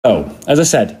So, as I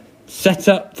said,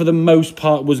 setup for the most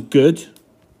part was good.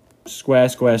 Square,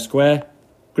 square, square.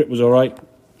 Grip was all right.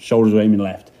 Shoulders were aiming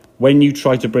left. When you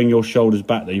try to bring your shoulders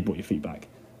back, though, you brought your feet back.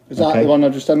 Is that the one I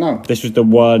just done now? This was the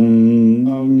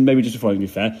one, maybe just before, to be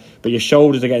fair. But your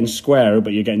shoulders are getting squarer,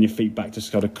 but you're getting your feet back to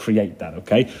sort of create that,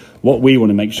 okay? What we want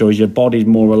to make sure is your body's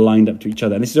more aligned up to each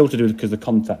other. And this is all to do with because of the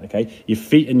contact, okay? Your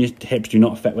feet and your hips do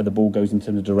not affect where the ball goes in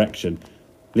terms of direction.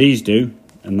 These do,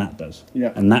 and that does.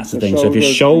 Yeah. And that's the thing. So if your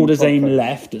shoulders aim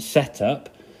left at setup,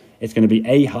 it's going to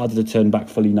be harder to turn back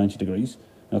fully 90 degrees.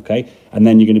 Okay, and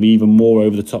then you're going to be even more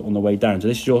over the top on the way down. So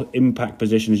this is your impact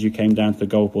position as you came down to the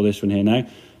golf ball. This one here now.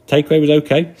 Takeaway was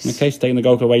okay. Okay, so taking the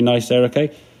golf away nice there.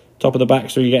 Okay, top of the back.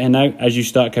 So you get in now. As you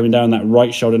start coming down, that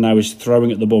right shoulder now is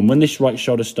throwing at the ball. And when this right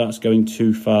shoulder starts going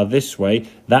too far this way,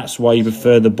 that's why you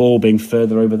prefer the ball being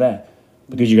further over there,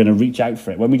 because you're going to reach out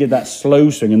for it. When we did that slow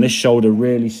swing and this shoulder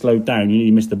really slowed down, you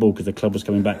nearly missed the ball because the club was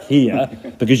coming back here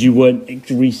because you weren't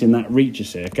increasing that reach, you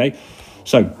see. Okay.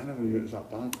 So,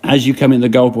 as you come in the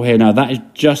golf ball here now, that is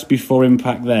just before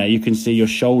impact there. You can see your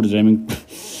shoulders aiming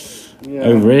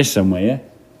over here somewhere, yeah?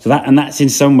 So that's in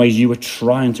some ways you were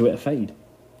trying to hit a fade.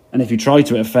 And if you try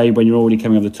to hit a fade when you're already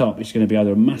coming over the top, it's going to be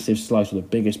either a massive slice or the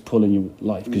biggest pull in your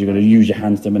life because you're going to use your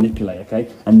hands to manipulate,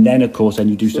 okay? And then, of course, then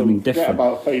you do something different. Forget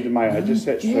about fading my head, just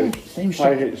hit straight. Same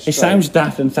shot. It sounds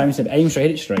daft and Sam said, aim straight,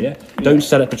 hit it straight, yeah? Don't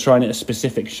set up to try and hit a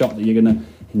specific shot that you're going to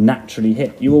naturally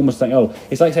hit. You almost think, oh,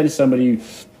 it's like saying to somebody who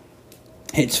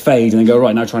hits fade and then go,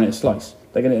 right, now try and hit a slice.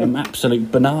 They're going to hit an absolute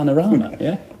banana-rama,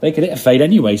 yeah? They could hit a fade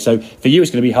anyway, so for you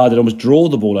it's going to be hard to almost draw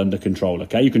the ball under control,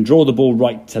 okay? You can draw the ball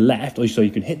right to left, or so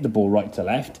you can hit the ball right to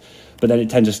left, but then it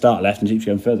tends to start left and keeps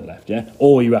going further left, yeah?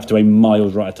 Or you have to aim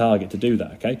miles right at target to do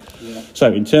that, okay? Yeah.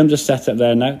 So in terms of setup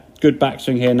there now, good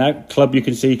backswing here now. Club you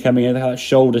can see coming in, that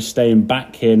shoulder's staying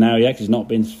back here now, yeah? Because it's not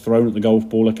being thrown at the golf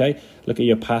ball, okay? Look at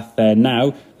your path there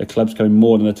now. The club's coming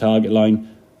more than the target line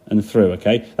and through,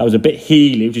 okay? That was a bit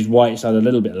heely, which is why it's had a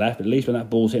little bit left. At least when that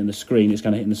ball's hitting the screen, it's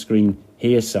kind of hitting the screen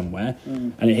here somewhere,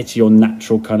 and it hits your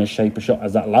natural kind of shape of shot,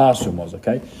 as that last one was,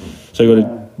 okay? So you've got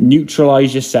to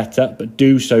neutralise your setup, but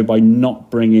do so by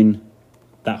not bringing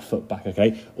that foot back,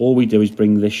 okay? All we do is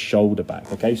bring this shoulder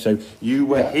back, okay? So you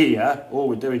were here, all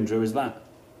we're doing, Drew, is that,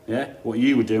 yeah? What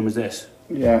you were doing was this.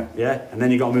 Yeah. Yeah, and then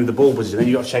you got to move the ball position, then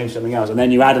you got to change something else, and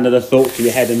then you add another thought to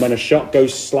your head, and when a shot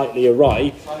goes slightly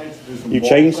awry, you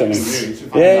change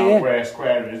something. Yeah. Where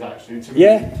square is actually. To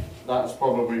me, that's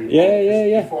probably.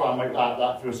 Yeah. Before I make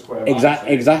that feels square.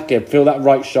 Exactly. Feel that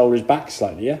right shoulder's back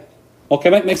slightly. Yeah. Okay,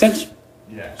 mate. Makes sense.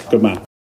 Yeah. Good man.